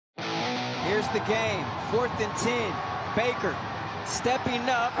Here's the game, 4th and 10. Baker stepping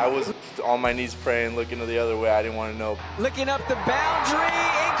up. I was on my knees praying, looking the other way. I didn't want to know. Looking up the boundary,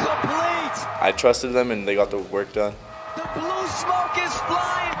 incomplete. I trusted them, and they got the work done. The blue smoke is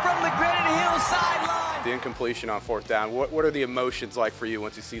flying from the Granite Hill sideline. The incompletion on 4th down, what are the emotions like for you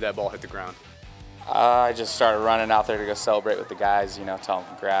once you see that ball hit the ground? I just started running out there to go celebrate with the guys, tell them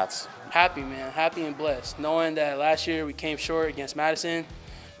congrats. Happy, man, happy and blessed. Knowing that last year we came short against Madison,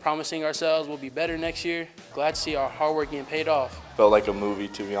 promising ourselves we'll be better next year. Glad to see our hard work getting paid off. Felt like a movie,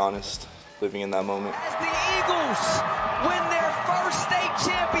 to be honest, living in that moment. As the Eagles win their first state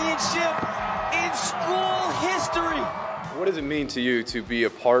championship in school history. What does it mean to you to be a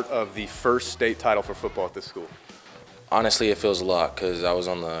part of the first state title for football at this school? Honestly, it feels a lot because I was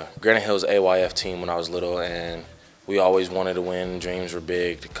on the Granite Hills AYF team when I was little, and we always wanted to win. Dreams were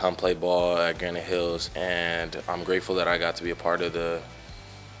big to come play ball at Granite Hills, and I'm grateful that I got to be a part of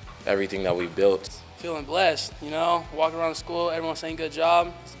everything that we've built. Feeling blessed, walking around the school, everyone saying good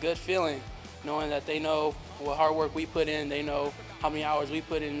job. It's a good feeling, knowing that they know what hard work we put in, they know how many hours we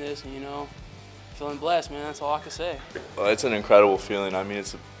put in this, and, feeling blessed, man, that's all I can say. Well, it's an incredible feeling. I mean,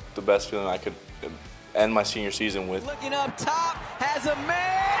 it's the best feeling I could end my senior season with. Looking up top, has a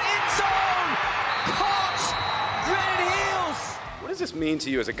man in zone, caught, Granite Hills. What does this mean to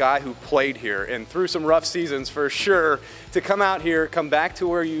you as a guy who played here and through some rough seasons for sure, to come out here, come back to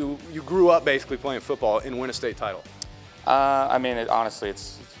where you grew up basically playing football and win a state title? Honestly,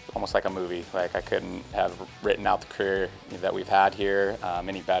 it's almost like a movie. Like, I couldn't have written out the career that we've had here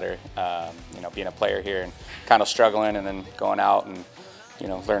any better. Being a player here and kind of struggling, and then going out and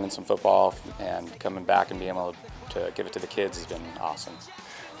learning some football and coming back and being able to give it to the kids has been awesome.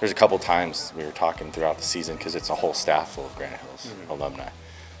 There's a couple times we were talking throughout the season, because it's a whole staff full of Granite Hills alumni.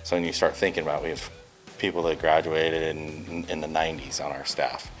 So when you start thinking about it, we have people that graduated in the 90s on our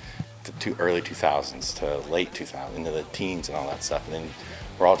staff, to early 2000s to late 2000s, into the teens and all that stuff. And then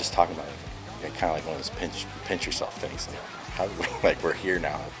we're all just talking about it, kind of like one of those pinch yourself things. Like we're here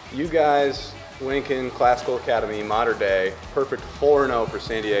now. You guys, Lincoln, Classical Academy, Modern Day, perfect 4-0 for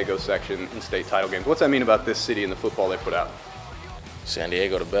San Diego section in state title games. What's that mean about this city and the football they put out? San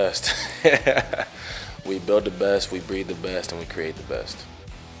Diego the best. We build the best, we breed the best, and we create the best.